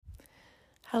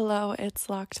Hello, It's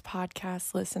Locked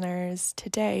podcast listeners.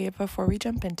 Today, before we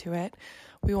jump into it,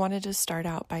 we wanted to start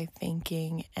out by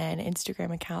thanking an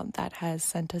Instagram account that has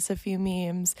sent us a few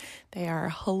memes. They are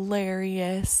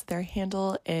hilarious. Their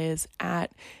handle is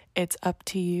at It's Up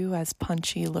to You as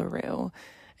Punchy LaRue.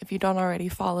 If you don't already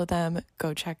follow them,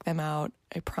 go check them out.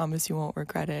 I promise you won't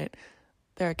regret it.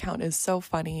 Their account is so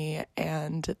funny,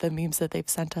 and the memes that they've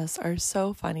sent us are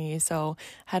so funny. So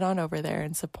head on over there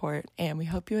and support, and we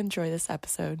hope you enjoy this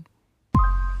episode.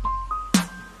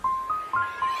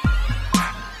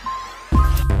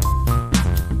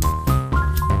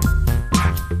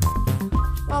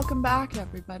 Welcome back,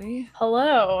 everybody.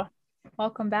 Hello.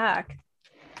 Welcome back.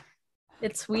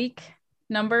 It's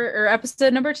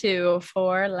episode number 2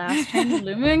 for Last Train to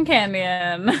Blue Moon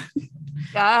Canyon.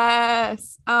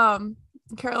 Yes.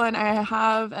 Caroline, I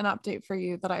have an update for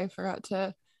you that I forgot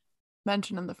to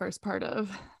mention in the first part of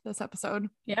this episode.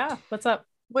 Yeah, what's up?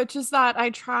 Which is that I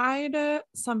tried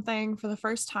something for the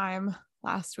first time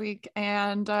last week,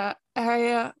 and I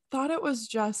thought it was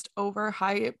just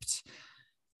overhyped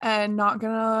and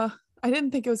I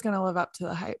didn't think it was gonna live up to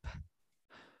the hype,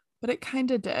 but it kind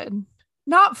of did.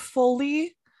 Not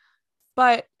fully,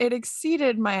 but it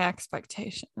exceeded my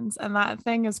expectations, and that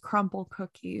thing is crumble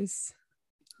cookies.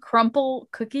 Crumble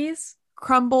cookies?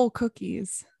 Crumble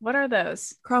cookies. What are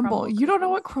those? Crumble. You don't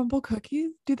know what crumble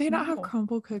cookies? Do they not have No.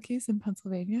 crumble cookies in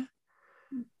Pennsylvania?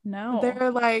 No. They're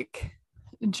like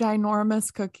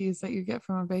ginormous cookies that you get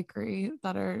from a bakery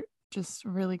that are just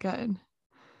really good.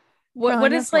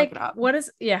 What is like, what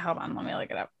is, yeah, hold on, let me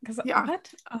look it up. Yeah.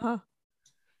 What?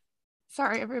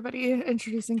 Sorry, everybody,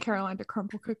 introducing Caroline to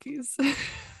crumble cookies.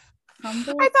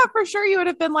 Crumble? I thought for sure you would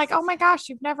have been like, oh my gosh,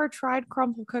 you've never tried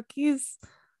crumble cookies?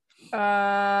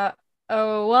 Oh,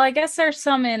 well, I guess there's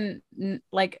some in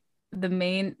like the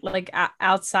main, like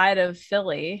outside of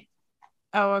Philly.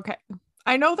 Oh, okay.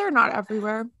 I know they're not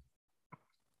everywhere.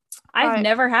 I've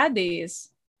never had these.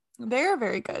 They're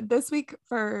very good. This week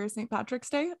for St.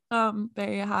 Patrick's Day,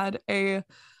 they had a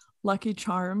Lucky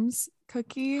Charms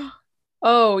cookie.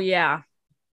 Oh, yeah.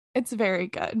 It's very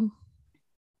good.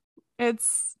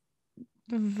 It's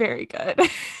very good.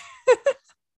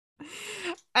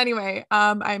 Anyway,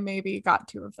 I maybe got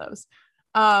 2 of those.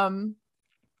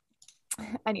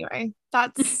 Anyway,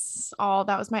 that's all.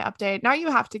 That was my update. Now you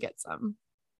have to get some.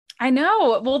 I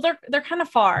know. Well, they're kind of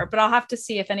far, but I'll have to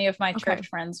see if any of my church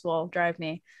friends will drive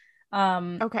me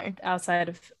outside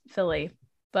of Philly.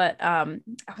 But I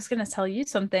was gonna tell you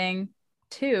something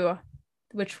too,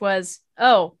 which was,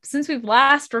 since we've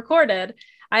last recorded,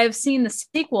 I have seen the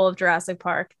sequel of Jurassic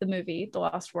Park, the movie, The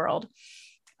Lost World,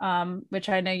 which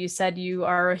I know you said you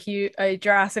are a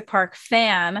Jurassic Park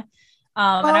fan.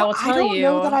 And I will tell you, I don't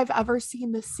know that I've ever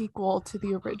seen the sequel to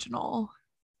the original.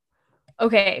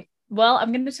 Okay. Well,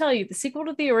 I'm going to tell you, the sequel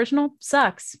to the original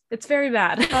sucks. It's very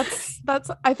bad.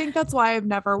 I think that's why I've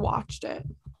never watched it.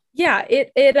 Yeah,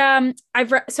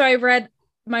 I've read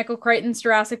Michael Crichton's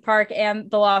Jurassic Park and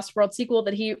the Lost World sequel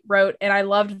that he wrote, and I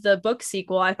loved the book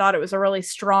sequel. I thought it was a really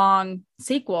strong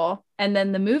sequel, and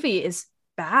then the movie is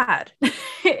bad.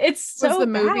 It's so bad. Was the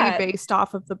movie based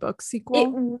off of the book sequel?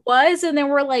 It was, and there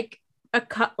were like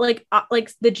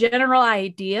the general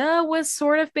idea was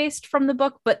sort of based from the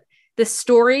book, but the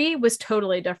story was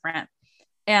totally different,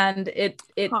 and it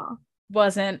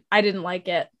wasn't. I didn't like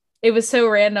it. It was so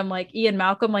random. Like Ian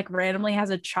Malcolm like randomly has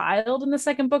a child in the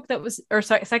second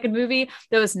movie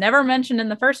that was never mentioned in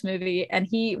the first movie, and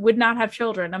he would not have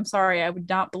children. I'm sorry, I would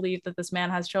not believe that this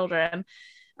man has children.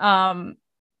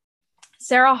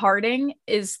 Sarah Harding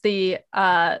is the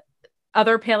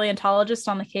other paleontologist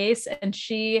on the case, and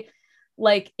she,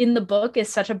 like, in the book is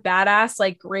such a badass,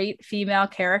 like, great female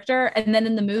character, and then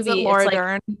in the movie, is it Laura it's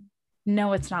Dern? Like,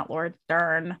 no, it's not Laura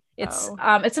Dern.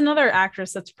 It's another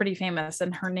actress that's pretty famous,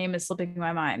 and her name is slipping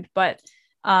my mind. But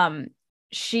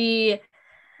she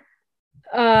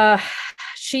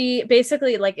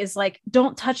basically like is like,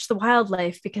 don't touch the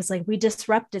wildlife because like we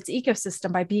disrupt its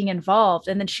ecosystem by being involved.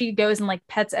 And then she goes and like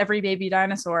pets every baby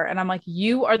dinosaur, and I'm like,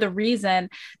 you are the reason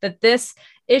that this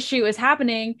issue is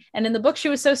happening. And in the book she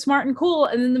was so smart and cool,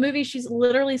 and in the movie she's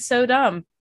literally so dumb,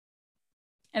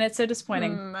 and it's so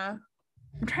disappointing. I'm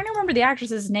trying to remember the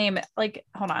actress's name. Like,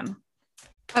 hold on.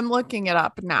 I'm looking it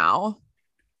up now.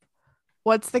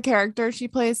 What's the character she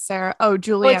plays? Sarah? Oh,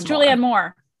 Julianne. It's Julianne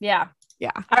Moore. Yeah.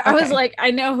 Yeah. I was like,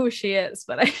 I know who she is,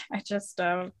 but I just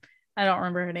I don't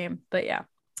remember her name. But yeah.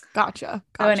 Gotcha.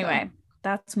 So anyway,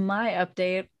 that's my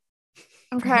update.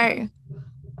 Okay.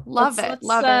 Love it.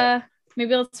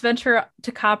 Maybe let's venture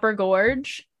to Copper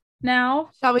Gorge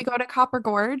now. Shall we go to Copper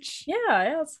Gorge?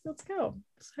 Yeah, let's go.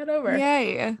 Let's head over.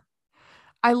 Yay.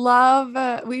 I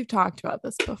love, we've talked about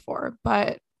this before,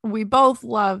 but we both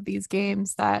love these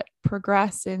games that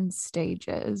progress in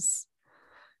stages.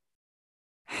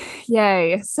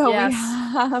 Yay.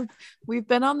 So we've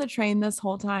been on the train this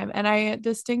whole time, and I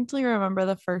distinctly remember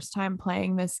the first time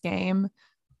playing this game.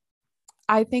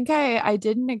 I think I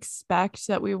didn't expect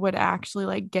that we would actually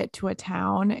like get to a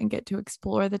town and get to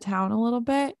explore the town a little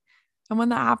bit. And when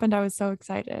that happened, I was so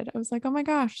excited. I was like, "Oh my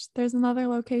gosh, there's another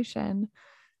location."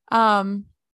 Um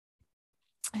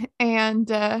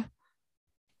and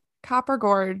Copper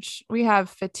Gorge, we have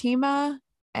Fatima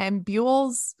and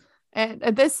Buell's. And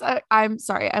this, I'm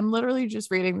sorry, I'm literally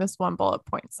just reading this one bullet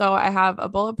point. So I have a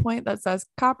bullet point that says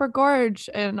Copper Gorge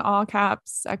in all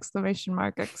caps, exclamation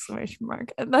mark, exclamation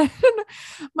mark. And then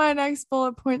my next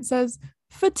bullet point says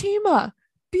Fatima,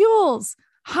 Buell's,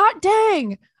 hot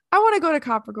dang. I want to go to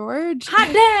Copper Gorge.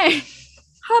 Hot dang.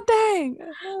 Hot dang.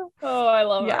 Oh, I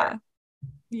love her.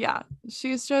 Yeah,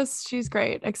 she's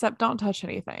great, except don't touch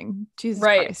anything. Jesus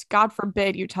Christ. God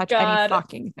forbid you touch any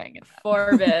fucking thing.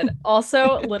 Forbid.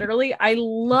 Also, literally, I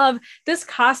love this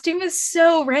costume is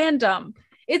so random.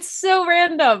 It's so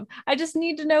random. I just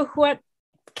need to know what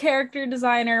character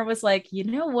designer was like, you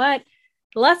know what?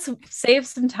 Let's save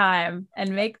some time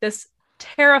and make this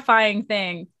terrifying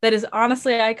thing that is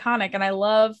honestly iconic. And I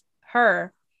love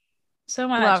her so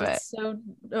much. Love it. So,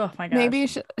 oh my gosh. Maybe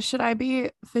should I be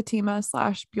Fatima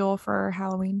 / Buell for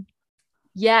Halloween?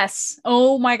 Yes.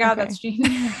 Oh my God, okay. That's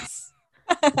genius.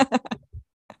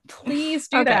 Please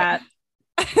do that.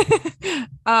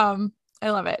 I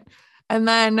love it. And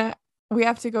then we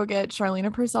have to go get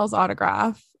Charlena Purcell's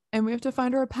autograph, and we have to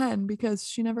find her a pen because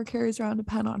she never carries around a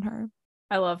pen on her.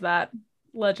 I love that.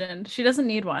 Legend. She doesn't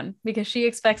need one because she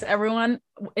expects everyone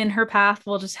in her path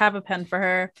will just have a pen for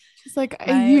her. She's like,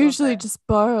 I usually just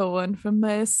borrow one from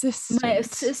my assistant.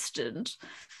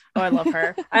 Oh, I love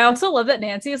her. I also love that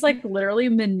Nancy is like literally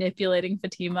manipulating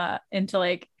Fatima into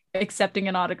like accepting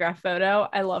an autograph photo.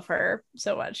 I love her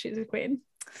so much. She's a queen.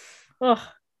 Oh,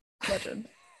 legend.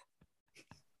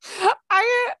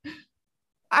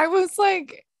 I was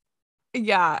like,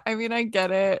 yeah, I mean, I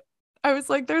get it. I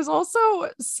was like, there's also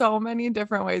so many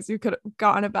different ways you could have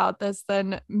gone about this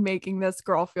than making this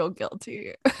girl feel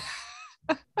guilty.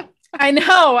 I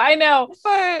know.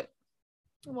 But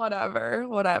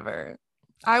whatever.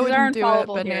 I wouldn't do it,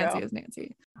 but hero. Nancy is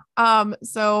Nancy.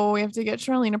 So we have to get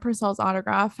Charlena Purcell's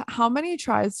autograph. How many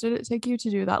tries did it take you to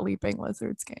do that Leaping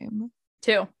Lizards game?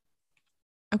 2.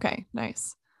 Okay,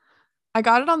 nice. I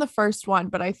got it on the first one,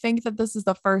 but I think that this is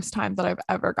the first time that I've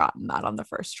ever gotten that on the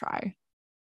first try.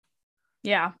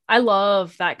 Yeah, I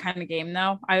love that kind of game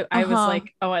though. I was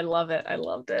like, oh, I love it. I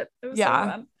loved it. It was so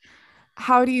fun.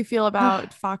 How do you feel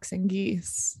about Fox and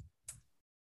Geese?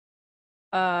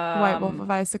 White Wolf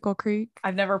of Icicle Creek?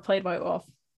 I've never played White Wolf.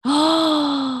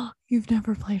 Oh, you've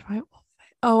never played White Wolf?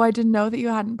 Oh, I didn't know that you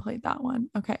hadn't played that one.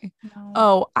 Okay. No.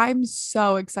 Oh, I'm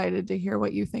so excited to hear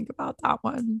what you think about that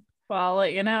one. Well, I'll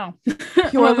let you know.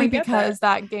 Purely because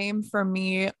that game for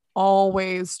me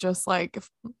always just like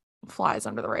flies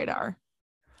under the radar.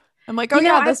 I'm like,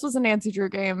 this was a Nancy Drew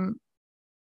game.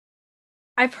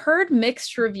 I've heard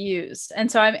mixed reviews,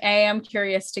 and so I am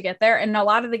curious to get there. And a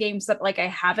lot of the games that like I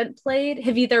haven't played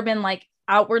have either been like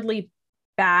outwardly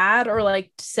bad or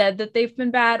like said that they've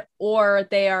been bad, or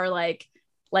they are like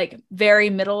very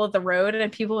middle of the road,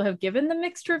 and people have given them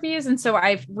mixed reviews. And so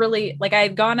I've really like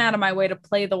I've gone out of my way to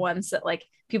play the ones that like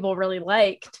people really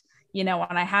liked, you know,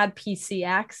 when I had PC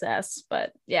access.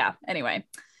 But yeah, anyway.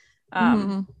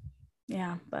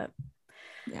 Yeah, but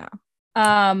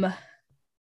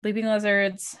Leaping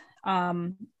Lizards.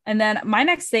 And then my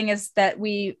next thing is that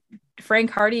Frank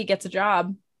Hardy gets a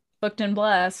job, Booked and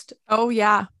Blessed. Oh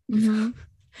yeah. Mm-hmm.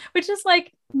 Which is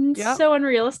like so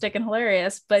unrealistic and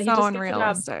hilarious, but so he just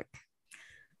unrealistic.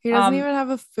 He doesn't even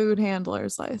have a food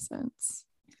handler's license.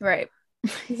 Right.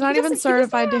 He's not even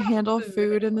certified to handle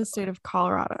food in the state of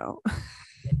Colorado.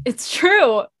 It's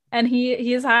true. And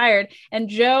he is hired. And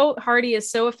Joe Hardy is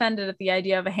so offended at the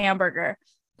idea of a hamburger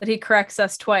that he corrects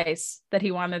us twice that he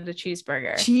wanted a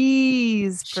cheeseburger.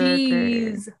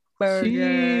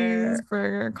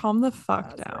 Cheeseburger. Calm the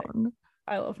fuck down.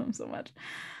 I love him so much.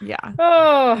 Yeah.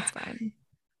 Oh, it's fine.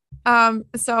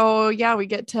 So yeah, we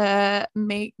get to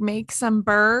make some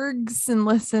burgers and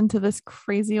listen to this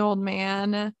crazy old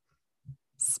man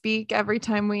speak every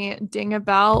time we ding a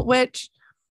bell, which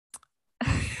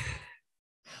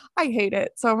I hate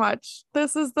it so much.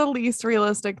 This is the least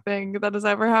realistic thing that has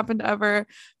ever happened ever.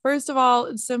 First of all,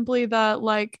 it's simply that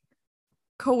like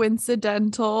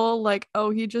coincidental, like, oh,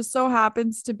 he just so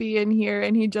happens to be in here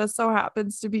and he just so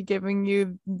happens to be giving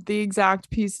you the exact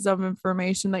pieces of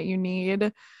information that you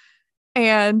need.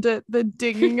 And the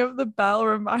dinging of the bell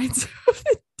reminds me of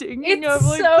the dinging of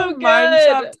like so the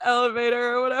mineshaft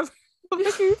elevator or whatever. I'm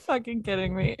like, are you fucking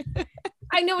kidding me?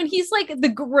 I know, and he's like the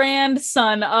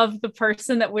grandson of the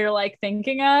person that we're like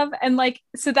thinking of, and like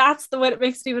so that's what it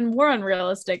makes it even more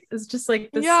unrealistic. It's just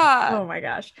like this. Yeah. Oh my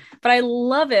gosh! But I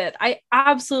love it. I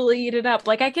absolutely eat it up.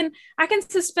 Like I can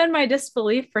suspend my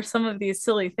disbelief for some of these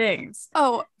silly things.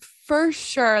 Oh, for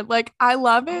sure. Like I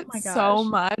love it so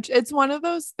much. It's one of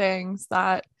those things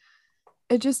that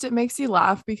it makes you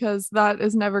laugh because that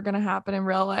is never going to happen in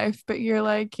real life. But you're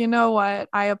like, you know what?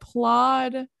 I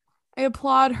applaud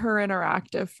Her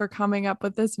Interactive for coming up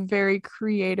with this very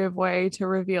creative way to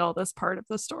reveal this part of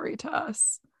the story to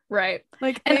us. Right.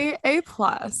 Like A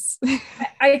plus.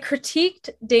 I critiqued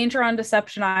Danger on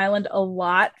Deception Island a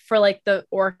lot for like the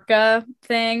orca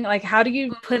thing. Like, how do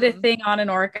you put a thing on an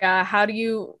orca? How do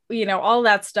you, all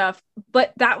that stuff.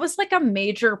 But that was like a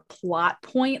major plot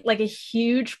point. Like a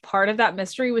huge part of that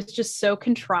mystery was just so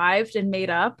contrived and made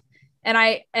up. And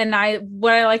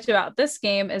what I liked about this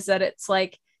game is that it's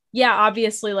like, yeah,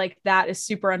 obviously like that is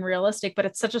super unrealistic, but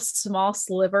it's such a small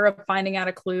sliver of finding out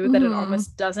a clue that it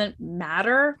almost doesn't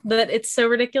matter, that it's so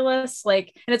ridiculous.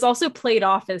 Like, and it's also played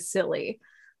off as silly.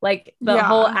 Like the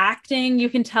whole acting, you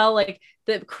can tell like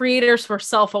the creators were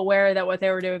self-aware that what they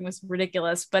were doing was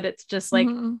ridiculous, but it's just like,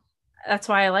 that's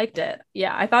why I liked it.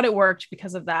 Yeah, I thought it worked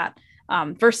because of that.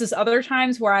 Versus other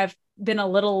times where I've been a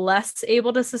little less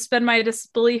able to suspend my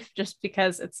disbelief just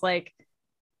because it's like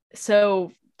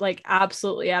so like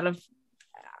absolutely out of,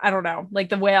 I don't know, like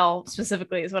the whale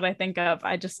specifically is what I think of.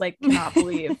 I just like cannot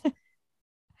believe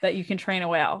that you can train a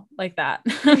whale like that.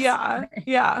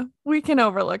 Yeah, we can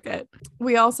overlook it.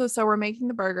 We also, so we're making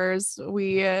the burgers.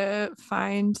 We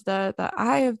find the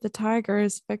eye of the tiger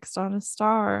is fixed on a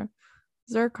star.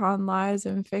 Zircon lies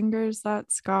and fingers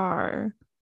that scar.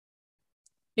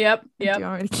 Yep. Do you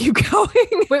want me to keep going?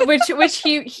 which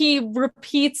he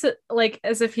repeats it like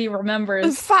as if he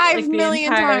remembers 5 like,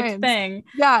 million times thing.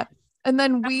 Yeah. And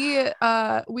then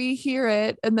we hear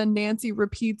it, and then Nancy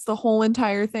repeats the whole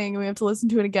entire thing, and we have to listen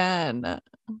to it again.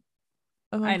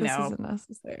 I know this isn't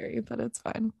necessary, but it's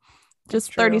fine.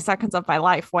 Just 30 seconds of my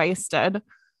life wasted.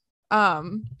 But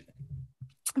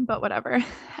whatever.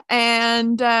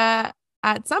 And at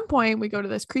some point we go to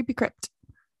this creepy crypt.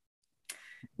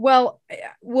 Well,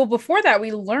 before that,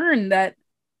 we learned that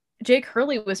Jake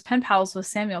Hurley was pen pals with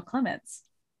Samuel Clemens.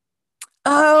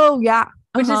 Oh, yeah.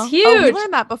 Which is huge. Oh, we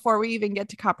learned that before we even get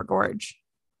to Copper Gorge.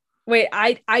 Wait,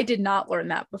 I did not learn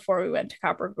that before we went to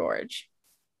Copper Gorge.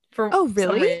 For really?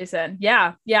 some reason.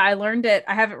 Yeah, I learned it.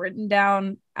 I have it written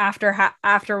down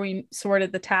after we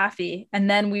sorted the taffy, and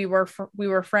then we were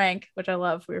Frank, which I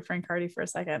love. We were Frank Hardy for a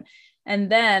second,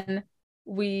 and then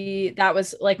that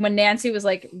was like when Nancy was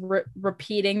like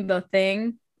repeating the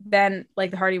thing. Then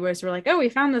like the Hardy Boys were like, "Oh, we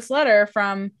found this letter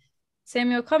from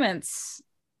Samuel Clemens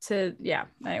to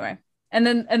Anyway, and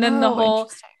then the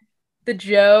whole the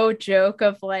Joe joke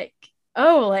of like,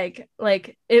 oh, like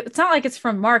it's not like it's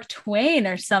from Mark Twain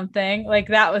or something. Like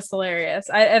that was hilarious.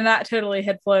 And that totally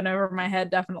had flown over my head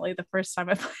definitely the first time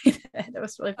I played it. It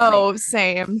was really funny. Oh,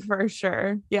 same for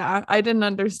sure. Yeah, I didn't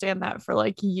understand that for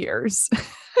like years.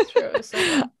 True.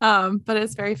 So but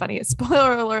it's very funny.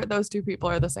 Spoiler alert, those two people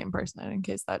are the same person in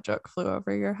case that joke flew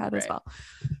over your head as well.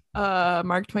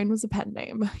 Mark Twain was a pen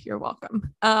name. You're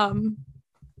welcome.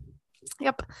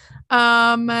 Yep.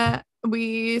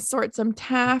 We sort some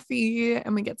taffy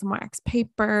and we get some wax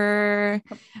paper,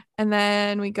 and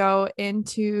then we go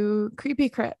into Creepy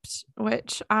Crypt,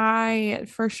 which I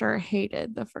for sure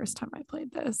hated the first time I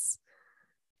played this.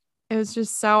 It was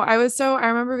just I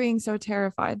remember being so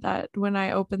terrified that when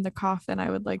I opened the coffin, I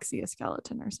would like see a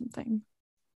skeleton or something.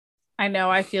 I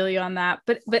know, I feel you on that.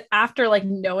 But after like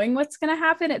knowing what's going to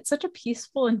happen, it's such a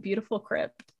peaceful and beautiful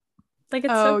crypt. Like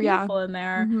it's so beautiful in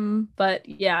there. Mm-hmm. But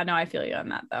yeah, no, I feel you on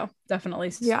that though.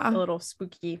 Definitely a little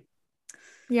spooky.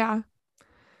 Yeah.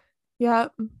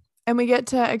 And we get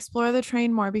to explore the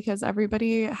train more because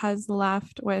everybody has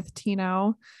left with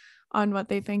Tino on what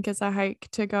they think is a hike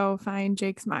to go find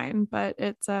Jake's mine, but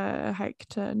it's a hike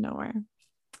to nowhere.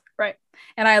 Right.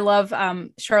 And I love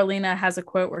Charlena has a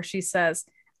quote where she says,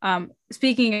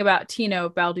 speaking about Tino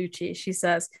Balducci, she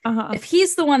says, if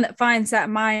he's the one that finds that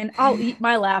mine, I'll eat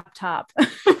my laptop. And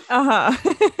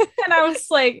I was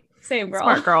like, same girl.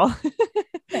 Smart girl.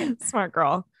 Smart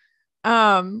girl.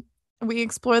 We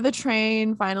explore the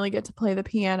train, finally get to play the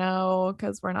piano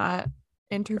because we're not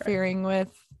interfering with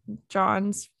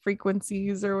John's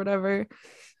frequencies or whatever.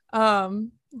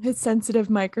 His sensitive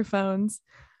microphones.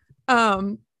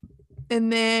 And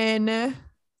then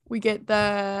we get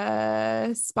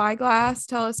the spyglass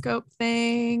telescope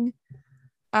thing.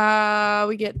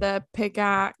 We get the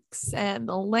pickaxe and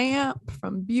the lamp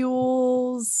from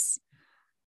Buell's.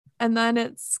 And then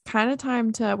it's kind of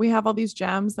time to, we have all these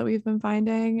gems that we've been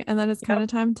finding. And then it's kind of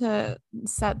time to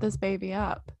set this baby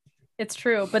up. It's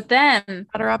true. But then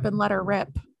let her up and let her rip.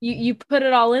 You put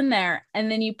it all in there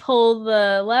and then you pull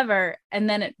the lever and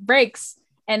then it breaks.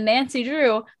 And Nancy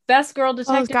Drew, best girl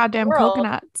detective. Those goddamn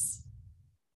coconuts.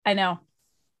 I know.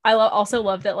 I also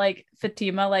love that like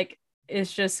Fatima like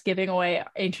is just giving away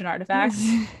ancient artifacts.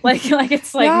 like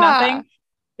it's like nothing.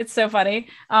 It's so funny.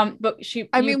 But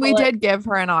we did give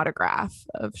her an autograph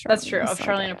of Charlene. That's true, of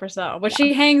Charlene Purcell, which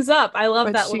she hangs up. I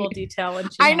love that little detail when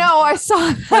she I know, I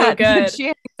saw that. So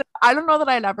good. I don't know that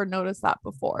I'd ever noticed that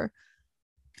before.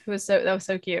 That was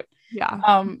so cute.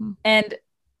 Yeah. And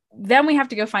then we have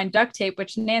to go find duct tape,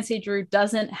 which Nancy Drew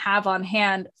doesn't have on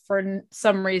hand for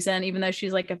some reason, even though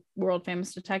she's like a world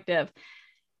famous detective.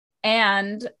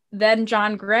 And then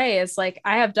John Gray is like,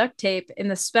 I have duct tape in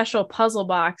the special puzzle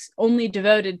box only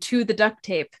devoted to the duct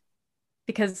tape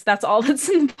because that's all that's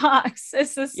in the box.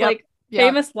 It's this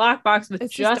famous lockbox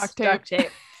with just duct tape.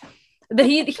 That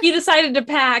he decided to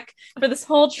pack for this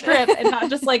whole trip and not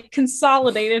just like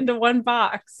consolidate into one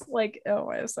box. Like,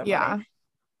 oh, it was so funny.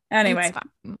 Anyway,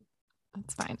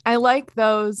 it's fine. I like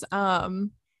those.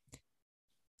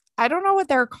 I don't know what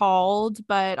they're called,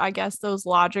 but I guess those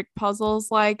logic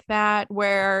puzzles like that,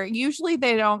 where usually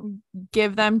they don't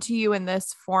give them to you in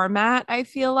this format. I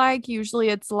feel like usually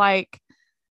it's like,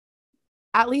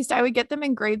 at least I would get them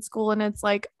in grade school, and it's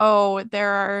like, oh, there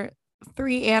are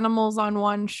 3 animals on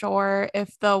one shore.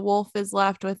 If the wolf is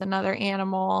left with another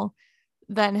animal,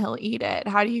 then he'll eat it.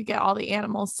 How do you get all the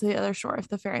animals to the other shore if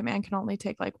the ferryman can only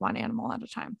take like one animal at a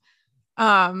time?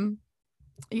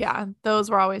 Yeah, those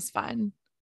were always fun.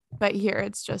 But here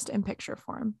it's just in picture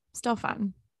form. Still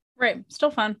fun. Right.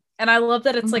 Still fun. And I love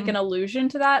that it's like an allusion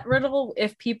to that riddle.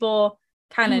 If people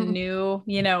kind of knew,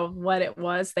 what it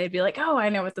was, they'd be like, oh, I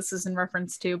know what this is in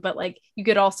reference to. But like you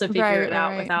could also figure it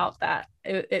out without that.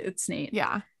 It's neat.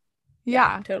 Yeah,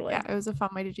 totally. Yeah, it was a fun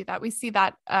way to do that. We see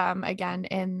that again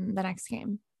in the next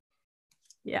game.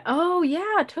 Yeah. Oh,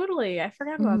 yeah, totally. I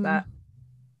forgot about that.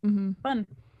 Fun.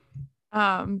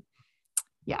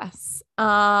 Yes.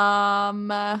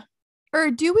 Or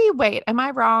do we wait? Am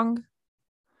I wrong?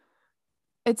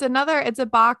 It's a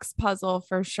box puzzle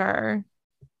for sure.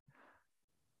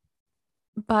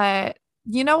 But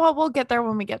you know what? We'll get there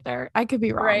when we get there. I could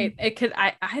be wrong. Right. It could.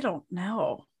 I don't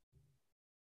know.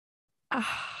 I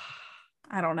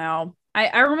don't know.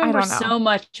 I remember so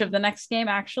much of the next game,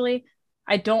 actually.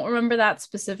 I don't remember that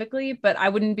specifically, but I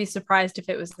wouldn't be surprised if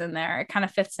it was in there. It kind of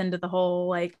fits into the whole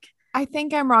like. I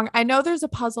think I'm wrong. I know there's a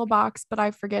puzzle box, but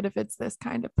I forget if it's this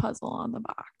kind of puzzle on the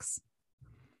box.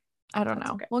 I don't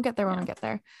know. Okay. We'll get there when we get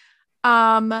there.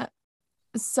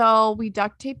 So we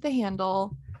duct tape the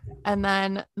handle, and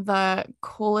then the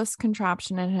coolest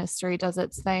contraption in history does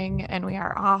its thing, and we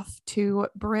are off to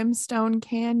Brimstone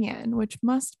Canyon, which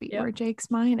must be where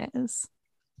Jake's mine is.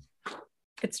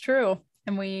 It's true.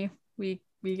 And we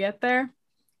get there,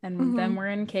 and then we're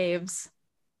in caves.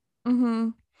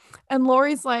 And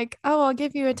Lori's like, oh, I'll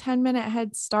give you a 10-minute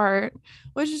head start,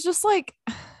 which is just like,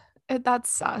 that's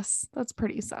sus. That's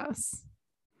pretty sus.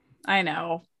 I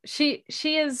know. She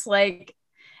is like,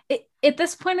 at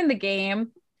this point in the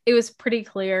game, it was pretty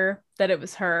clear that it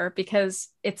was her because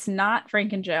it's not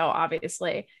Frank and Joe,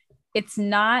 obviously. It's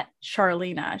not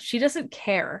Charlena. She doesn't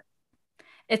care.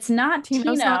 It's not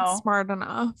Tino's not smart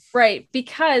enough. Right.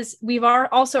 Because we've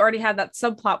also already had that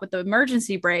subplot with the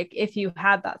emergency brake. If you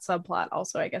had that subplot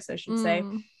also, I guess I should say.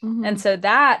 And so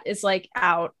that is like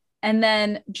out. And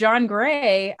then John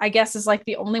Gray, I guess, is like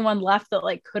the only one left that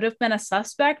like could have been a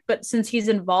suspect. But since he's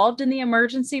involved in the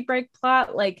emergency brake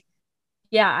plot, like,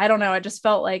 yeah, I don't know. I just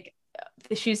felt like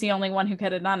she's the only one who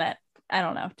could have done it. I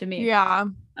don't know, to me. Yeah.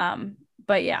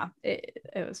 But yeah, it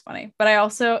was funny. But I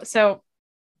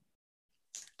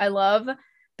love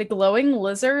the glowing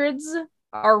lizards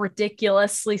are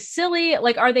ridiculously silly.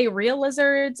 Like, are they real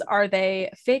lizards? Are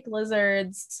they fake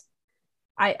lizards?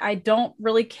 I don't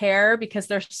really care because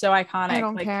they're so iconic. I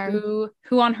don't care.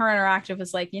 Who on Her Interactive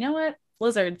was like, you know what?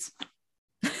 Lizards.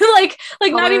 like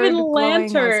colored, not even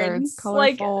lanterns.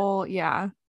 Colorful, like, yeah.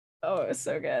 Oh, it was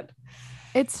so good.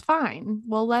 It's fine.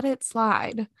 We'll let it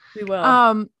slide. We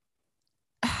will.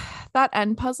 That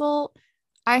end puzzle,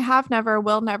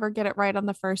 will never get it right on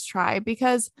the first try,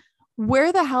 because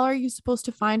where the hell are you supposed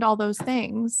to find all those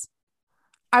things?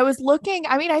 I was looking,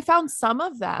 I found some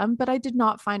of them, but I did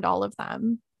not find all of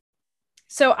them.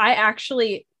 So I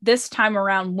actually, this time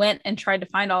around, went and tried to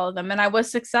find all of them, and I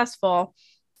was successful.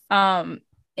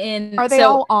 Are they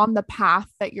all on the path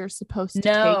that you're supposed to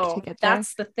take to get there?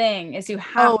 That's the thing, is you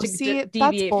have to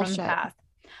deviate from the path.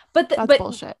 But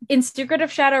bullshit. In Secret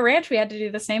of Shadow Ranch, we had to do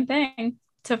the same thing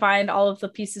to find all of the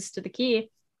pieces to the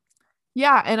key.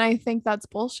 Yeah, and I think that's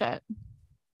bullshit.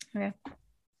 Okay.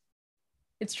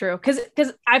 It's true. Because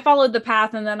I followed the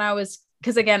path, and then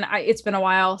because again, it's been a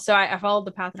while. So I followed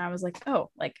the path and I was like,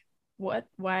 oh, like, what?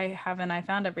 Why haven't I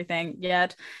found everything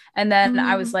yet? And then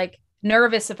I was like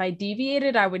nervous if I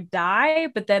deviated, I would die.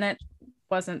 But then it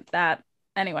wasn't that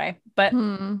anyway. But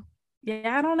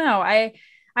yeah, I don't know. I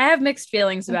have mixed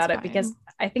feelings about it because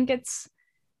I think it's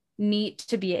neat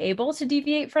to be able to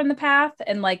deviate from the path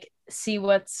and like see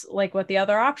what's like what the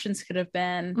other options could have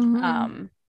been.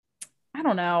 I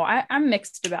don't know. I'm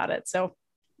mixed about it. So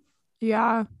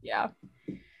yeah.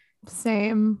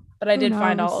 Same. But I did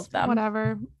find all of them.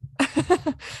 Whatever.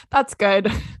 That's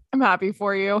good. I'm happy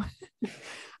for you.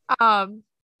 And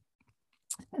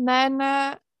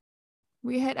then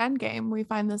we hit endgame. We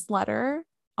find this letter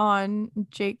on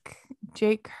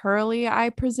Jake Hurley, I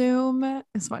presume,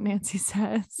 is what Nancy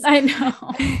says. I know.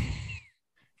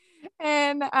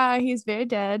 And he's very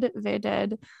dead.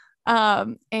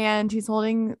 And he's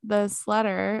holding this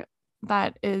letter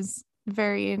that is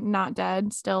very not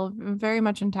dead, still very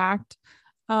much intact,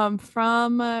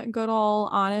 from good old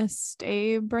honest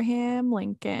Abraham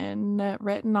Lincoln,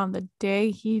 written on the day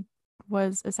he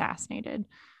was assassinated.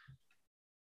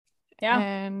 Yeah.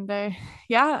 And the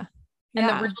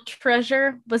real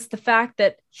treasure was the fact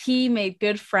that he made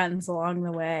good friends along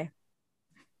the way.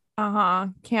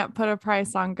 Can't put a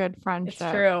price on good friendship.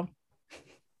 It's true.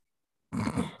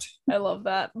 I love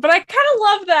that. But I kind of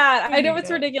love that. I know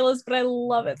it's ridiculous, but I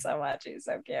love it so much. He's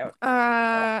so cute.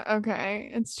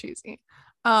 Okay. It's cheesy.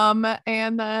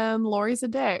 And then Lori's a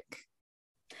dick.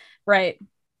 Right.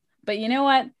 But you know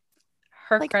what?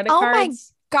 Her credit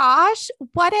cards. Oh my gosh.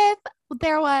 What if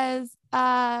there was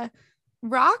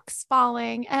rocks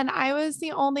falling and I was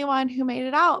the only one who made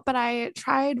it out, but I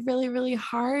tried really, really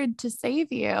hard to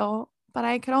save you, but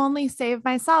I could only save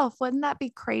myself? Wouldn't that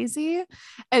be crazy?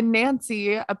 And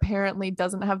Nancy apparently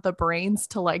doesn't have the brains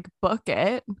to like book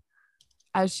it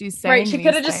as she's saying. Right, she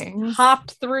could have just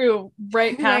hopped through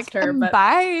right past her. But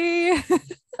bye.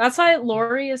 That's why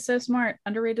Lori is so smart.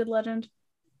 Underrated legend.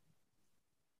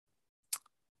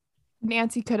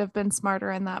 Nancy could have been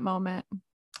smarter in that moment.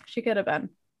 She could have been.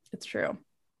 It's true.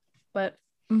 But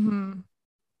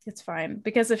it's fine.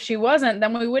 Because if she wasn't,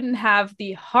 then we wouldn't have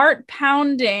the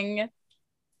heart-pounding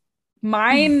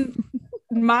mine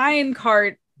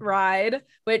cart ride,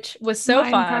 which was so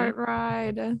fun. Cart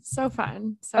ride. So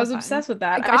fun. I was obsessed with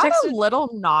that. I got a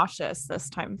little nauseous this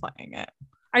time playing it.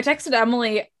 I texted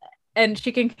Emily and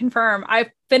she can confirm.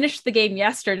 I finished the game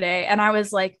yesterday and I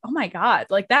was like, oh my God,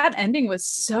 like that ending was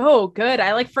so good.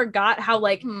 I like forgot how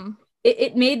like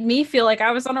it made me feel like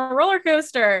I was on a roller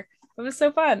coaster. It was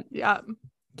so fun. Yeah.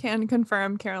 Can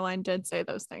confirm Caroline did say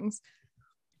those things.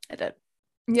 I did.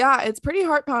 Yeah, it's pretty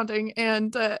heart pounding,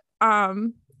 and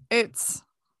it's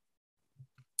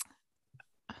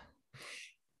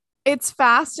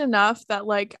fast enough that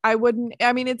like I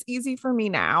mean it's easy for me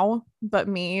now, but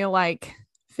me like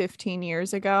 15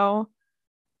 years ago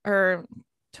or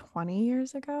 20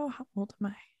 years ago, how old am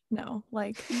I? No,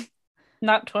 like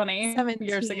not 20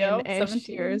 years ago,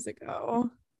 17 years ago.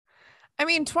 I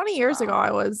mean 20 years ago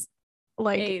I was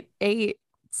like 8.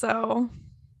 So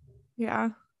yeah,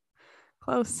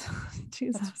 close.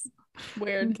 Jesus. That's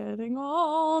weird. I'm getting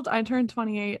old. I turned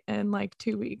 28 in like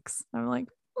 2 weeks. I'm like,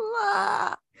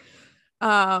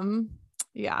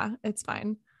 yeah, it's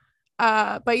fine.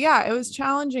 But yeah, it was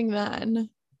challenging then.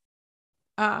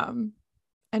 And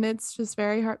it's just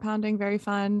very heart pounding, very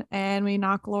fun. And we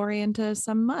knock Lori into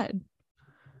some mud,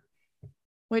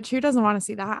 which who doesn't want to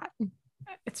see that?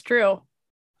 It's true.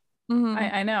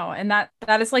 I know. And that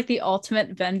is like the ultimate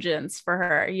vengeance for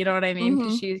her. You know what I mean?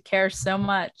 Because she cares so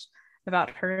much about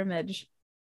her image.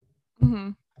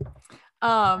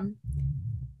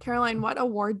 Caroline, what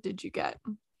award did you get?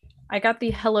 I got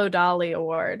the Hello Dolly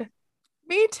award.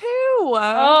 Me too.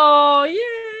 Oh,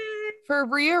 yay! For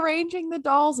rearranging the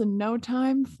dolls in no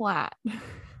time flat.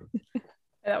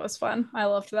 That was fun. I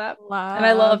loved that. And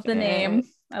I love the name.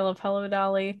 I love Hello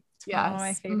Dolly. It's one of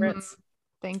my favorites.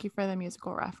 Thank you for the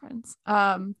musical reference.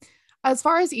 As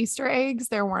far as Easter eggs,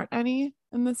 there weren't any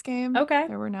in this game. Okay.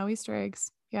 There were no Easter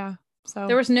eggs. Yeah. So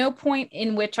there was no point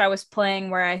in which I was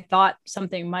playing where I thought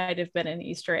something might have been an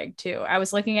Easter egg too. I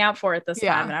was looking out for it this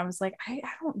time and I was like, I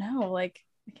don't know. Like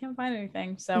I can't find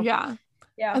anything. So yeah.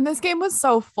 And this game was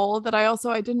so full that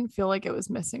I didn't feel like it was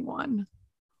missing one.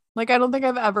 Like, I don't think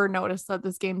I've ever noticed that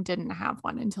this game didn't have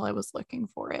one until I was looking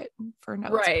for it for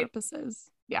notes purposes.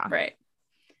 Yeah. Right.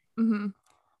 Mm-hmm.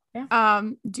 Yeah.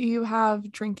 Do you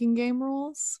have drinking game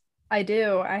rules? I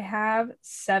do. I have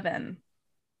 7.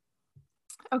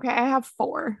 Okay, I have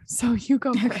 4. So you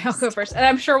go first. Okay, I'll go first. And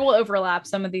I'm sure we'll overlap.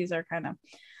 Some of these are kind of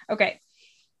okay.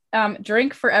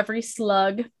 Drink for every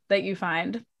slug that you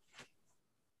find.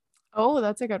 Oh,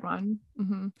 that's a good one.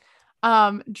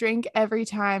 Mm-hmm. Drink every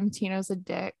time Tino's a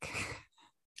dick.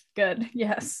 Good.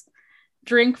 Yes.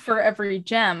 Drink for every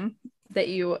gem that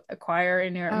you acquire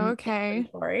in your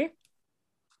inventory.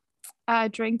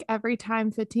 Drink every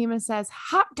time Fatima says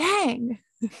hot dang.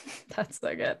 That's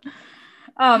so good.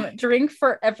 Drink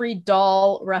for every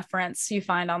doll reference you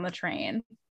find on the train.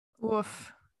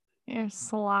 Oof. You're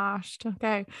sloshed.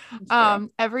 Okay.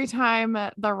 Every time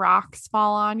the rocks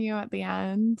fall on you at the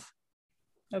end.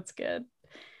 That's good.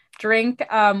 Drink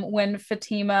when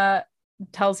Fatima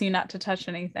tells you not to touch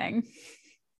anything.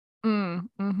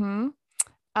 Mm-hmm.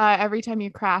 Every time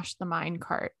you crash the mine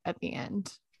cart at the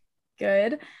end.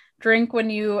 Good. Drink when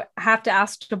you have to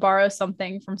ask to borrow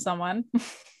something from someone.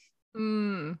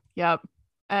 Yep.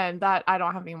 And that I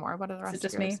don't have any more. What are the rest? Is it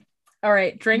just me? All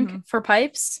right. Drink for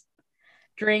pipes.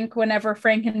 Drink whenever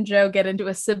Frank and Joe get into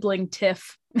a sibling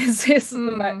tiff. Is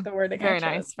the wording? Very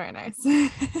nice. Very nice.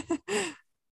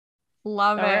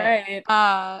 Love All it.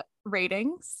 Right.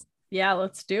 Ratings. Yeah,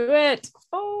 let's do it.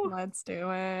 Oh, let's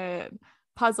do it.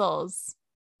 Puzzles.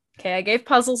 Okay, I gave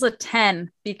puzzles a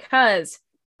 10 because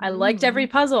I liked every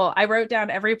puzzle. I wrote down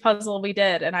every puzzle we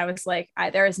did, and I was like,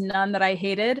 there is none that I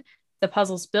hated. The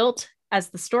puzzles built as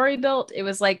the story built. It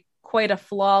was like quite a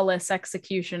flawless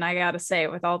execution, I gotta say,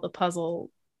 with all the puzzle.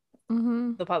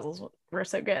 The puzzles were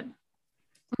so good.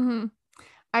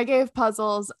 I gave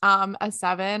puzzles a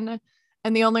 7,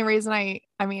 and the only reason I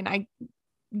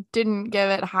didn't give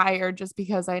it higher just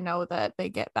because I know that they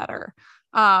get better.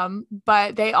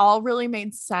 But they all really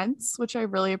made sense, which I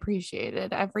really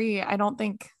appreciated. I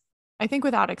think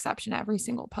without exception, every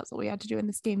single puzzle we had to do in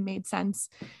this game made sense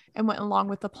and went along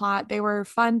with the plot. They were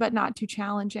fun, but not too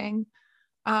challenging.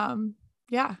 Yeah.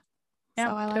 So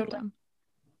I liked them.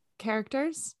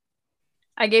 Characters.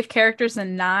 I gave characters a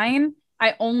 9.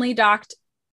 I only docked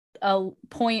a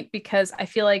point because I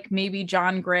feel like maybe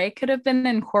John Gray could have been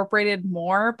incorporated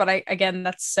more, but again,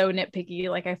 that's so nitpicky.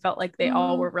 Like I felt like they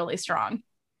all were really strong.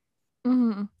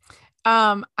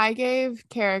 I gave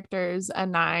characters a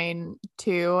 9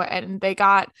 too, and they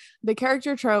got the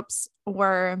character tropes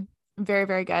were very,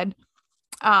 very good.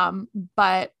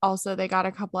 But also they got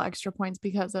a couple extra points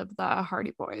because of the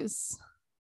Hardy Boys.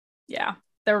 Yeah,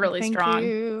 they're really strong. Thank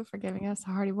you for giving us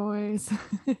Hardy Boys.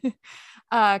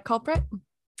 Culprit.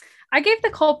 I gave the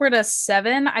culprit a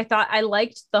 7. I thought I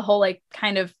liked the whole like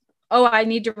kind of, I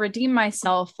need to redeem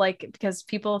myself, like because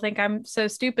people think I'm so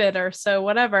stupid or so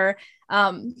whatever.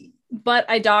 But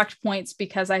I docked points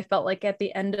because I felt like at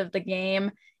the end of the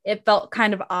game, it felt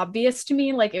kind of obvious to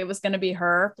me, like it was going to be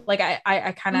her. Like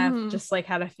I kind of just like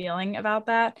had a feeling about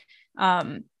that.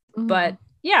 But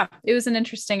yeah, it was an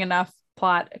interesting enough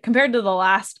plot compared to the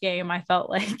last game. I felt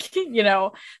like,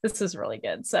 this is really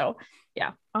good. So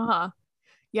yeah.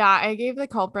 Yeah, I gave the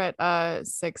culprit a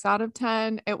 6 out of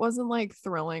 10. It wasn't like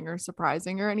thrilling or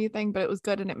surprising or anything, but it was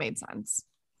good and it made sense.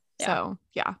 Yeah. So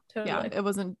yeah, totally. Yeah, it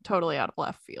wasn't totally out of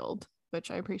left field,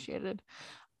 which I appreciated.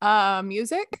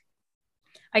 Music.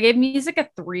 I gave music a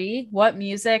 3. What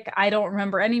music? I don't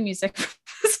remember any music from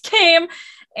this game.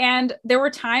 And there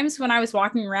were times when I was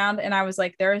walking around and I was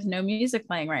like, there is no music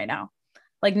playing right now.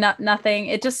 Like nothing.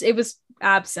 It was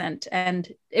absent, and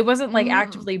it wasn't like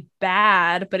actively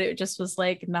bad, but it just was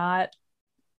like not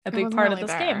a big part really of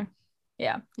this game.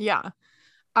 Yeah.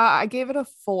 I gave it a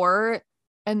 4,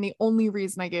 and the only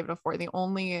reason I gave it a 4, the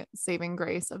only saving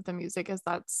grace of the music is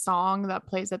that song that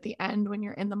plays at the end when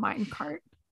you're in the mine cart.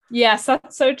 Yes,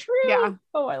 that's so true. Yeah.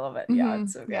 Oh, I love it. Yeah,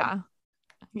 it's so good.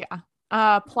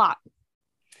 Yeah. Plot.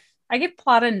 I give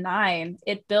plot a 9.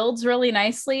 It builds really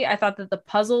nicely. I thought that the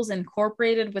puzzles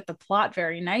incorporated with the plot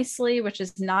very nicely, which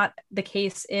is not the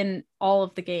case in all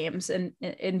of the games, and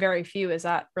in very few is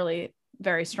that really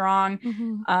very strong.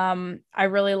 I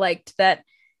really liked that.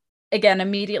 Again,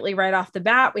 immediately right off the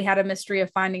bat, we had a mystery of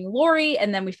finding Lori,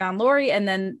 and then we found Lori, and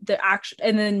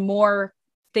then more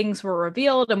things were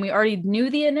revealed, and we already knew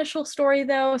the initial story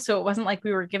though, so it wasn't like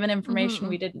we were given information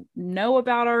we didn't know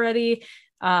about already.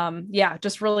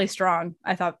 Just really strong.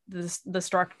 I thought the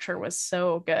structure was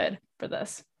so good for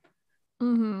this.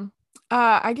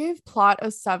 I gave plot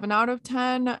a 7 out of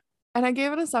 10, and I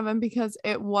gave it a 7 because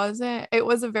it was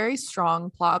a very strong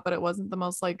plot, but it wasn't the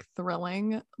most like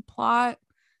thrilling plot.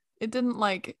 It didn't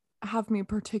like have me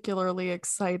particularly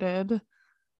excited.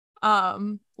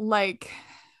 Like,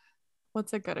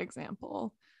 what's a good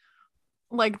example?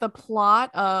 Like the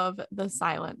plot of The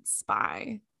Silent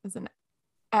Spy is an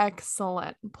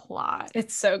excellent plot.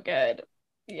 It's so good.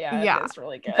 Yeah, it's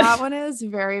really good. That one is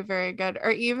very, very good.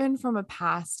 Or even from a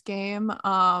past game.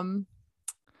 Oh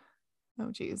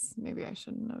geez, maybe I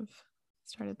shouldn't have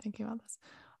started thinking about this.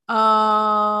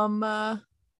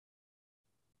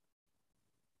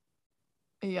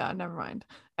 Yeah, never mind.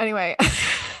 Anyway,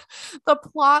 the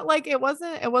plot, like it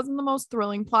wasn't the most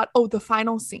thrilling plot. Oh, the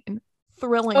final scene.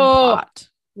 Thrilling plot.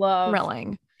 Love.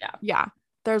 Thrilling. Yeah.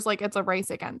 There's like it's a race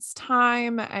against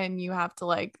time and you have to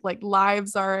like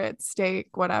lives are at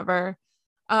stake, whatever.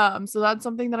 So that's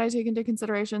something that I take into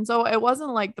consideration. So it wasn't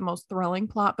like the most thrilling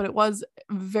plot, but it was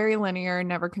very linear,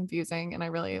 never confusing, and I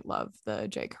really love the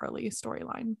Jake Hurley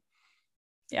storyline.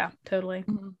 Yeah, totally.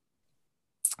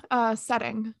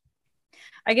 Setting.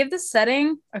 I give this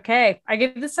setting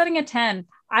a 10.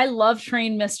 I love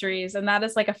train mysteries, and that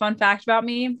is like a fun fact about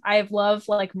me. I love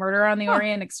like Murder on the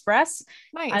Orient Express.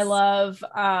 Nice. I love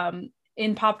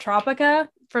in Poptropica,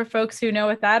 for folks who know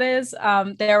what that is.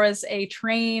 There was a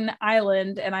train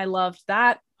island, and I loved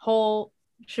that whole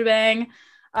shebang.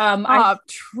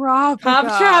 Poptropica.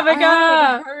 I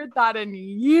haven't heard that in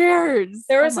years.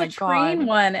 There was a train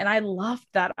one, and I loved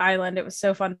that island. It was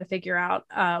so fun to figure out.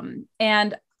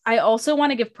 And I also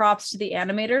want to give props to the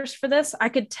animators for this. I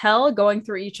could tell going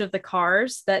through each of the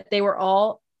cars that they were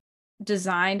all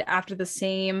designed after the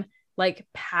same like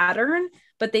pattern,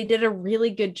 but they did a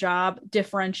really good job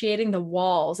differentiating the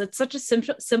walls. It's such a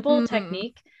simple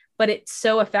technique, but it's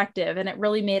so effective, and it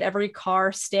really made every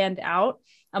car stand out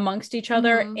amongst each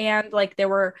other. And like there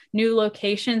were new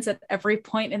locations at every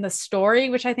point in the story,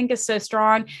 which I think is so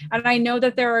strong. And I know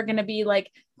that there are going to be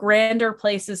like grander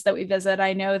places that we visit.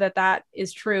 I know that that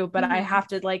is true, but I have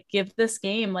to like give this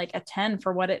game like a 10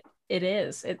 for what it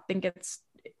is. I think it's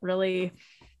really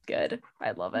good.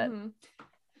 I love it.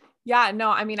 Yeah, no,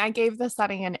 I mean, I gave the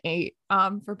setting an 8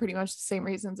 for pretty much the same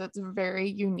reasons. It's very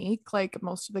unique. Like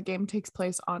most of the game takes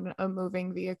place on a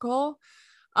moving vehicle.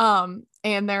 And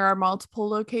there are multiple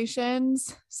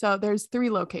locations. So there's 3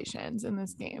 locations in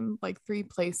this game, like 3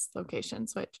 place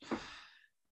locations, which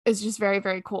is just very,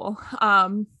 very cool.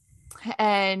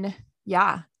 And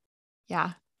yeah,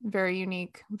 very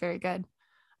unique, very good.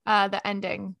 The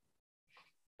ending.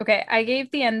 Okay, I gave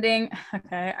the ending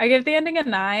a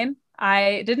 9.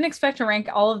 I didn't expect to rank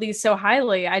all of these so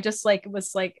highly. I just like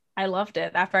was like, I loved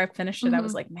it. After I finished it, I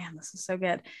was like, man, this is so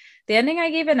good. The ending I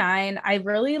gave a 9. I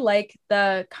really like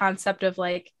the concept of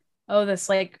like, oh, this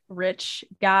like rich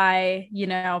guy, you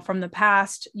know, from the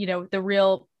past, you know, the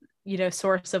real, you know,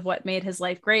 source of what made his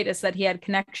life great is that he had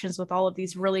connections with all of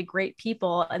these really great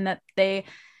people, and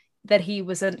that he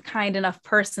was a kind enough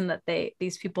person that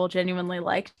these people genuinely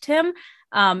liked him.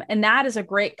 And that is a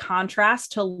great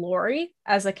contrast to Lori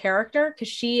as a character, because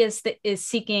she is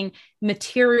seeking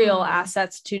material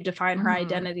assets to define her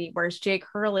identity, whereas Jake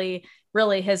Hurley,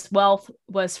 really his wealth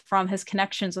was from his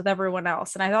connections with everyone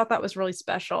else. And I thought that was really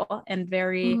special and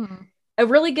a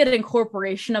really good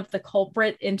incorporation of the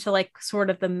culprit into like sort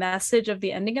of the message of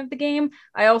the ending of the game.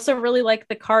 I also really like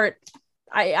the cart.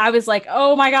 I was like,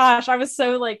 oh my gosh, I was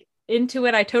so like into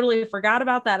it. I totally forgot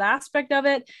about that aspect of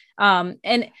it.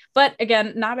 But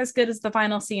again, not as good as the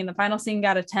final scene. The final scene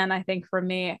got a 10, I think, from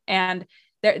me. And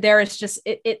there is just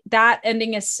that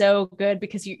ending is so good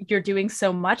because you're doing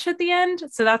so much at the end.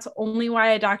 So that's only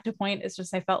why I docked a point. It's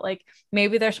just I felt like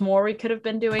maybe there's more we could have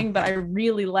been doing, but I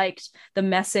really liked the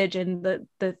message and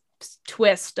the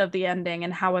twist of the ending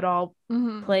and how it all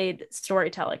played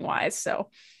storytelling wise. So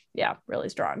yeah, really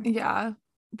strong. Yeah.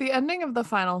 The ending of the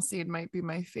final scene might be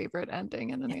my favorite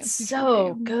ending in an Nancy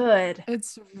so game. Good.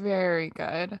 It's very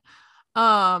good.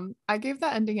 I gave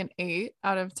that ending an 8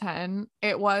 out of 10.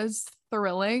 It was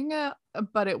thrilling,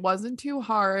 but it wasn't too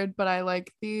hard. But I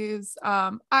like these. You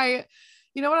know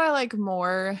what I like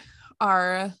more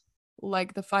are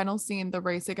like the final scene, the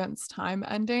race against time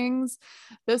endings.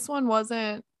 This one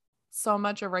wasn't so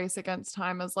much a race against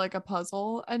time as like a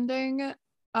puzzle ending.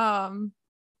 But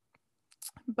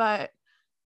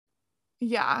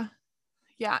yeah.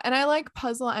 And I like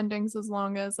puzzle endings as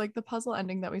long as like the puzzle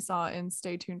ending that we saw in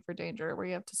Stay Tuned for Danger, where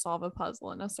you have to solve a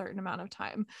puzzle in a certain amount of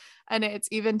time. And it's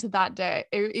even to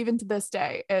this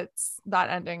day, it's that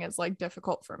ending is like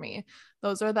difficult for me.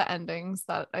 Those are the endings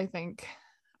that I think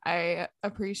I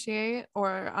appreciate,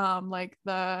 or like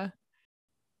the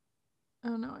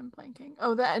oh no, I'm blanking.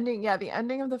 Oh, the ending. Yeah, the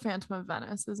ending of the Phantom of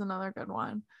Venice is another good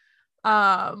one.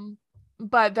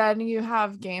 But then you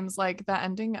have games like the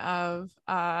ending of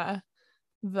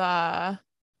the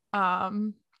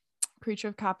Creature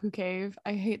of Kapu Cave.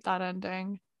 I hate that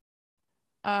ending.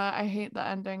 I hate the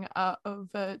ending of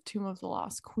Tomb of the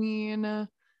Lost Queen.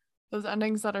 Those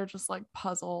endings that are just like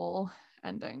puzzle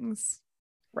endings.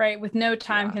 Right, with no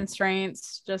time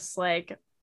constraints, just like,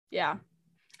 yeah.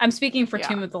 I'm speaking for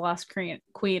Tomb of the Lost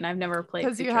Queen. I've never played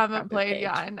because you haven't played. Cage.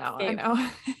 Yeah, I know.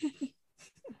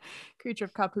 Creature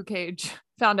of Kapu Cage.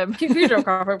 Found him. Creature of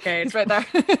Kapu Cage. He's right there.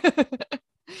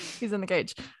 He's in the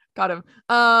cage. Got him.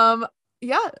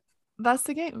 Yeah, that's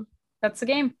the game. That's the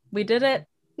game. We did it.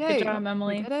 Yay. Good job,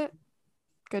 Emily. We did it.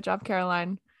 Good job,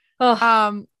 Caroline.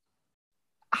 Oh.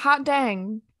 Hot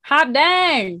dang. Hot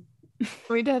dang.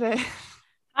 We did it.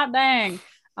 Hot dang.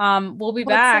 We'll be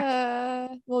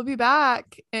back. We'll be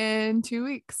back in 2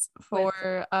 weeks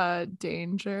for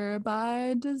Danger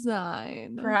by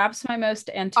Design. Perhaps my most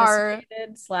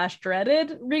anticipated /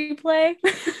 dreaded replay.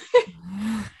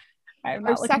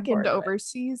 Our second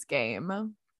overseas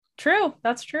game. True,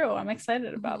 that's true. I'm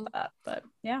excited about that. But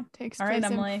yeah, takes place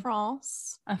in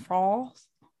France. France.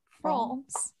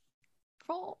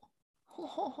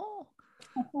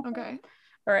 Okay.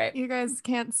 All right. You guys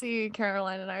can't see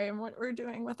Caroline and I and what we're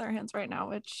doing with our hands right now,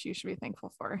 which you should be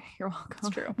thankful for. You're welcome. It's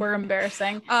true. We're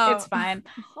embarrassing. It's fine.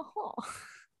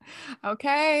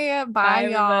 Okay. Bye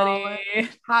y'all. Everybody.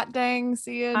 Hot dang.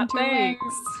 See you in 2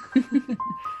 weeks.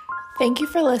 Thank you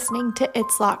for listening to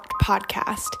It's Locked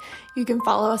Podcast. You can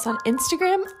follow us on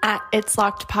Instagram at It's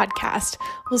Locked Podcast.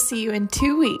 We'll see you in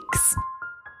 2 weeks.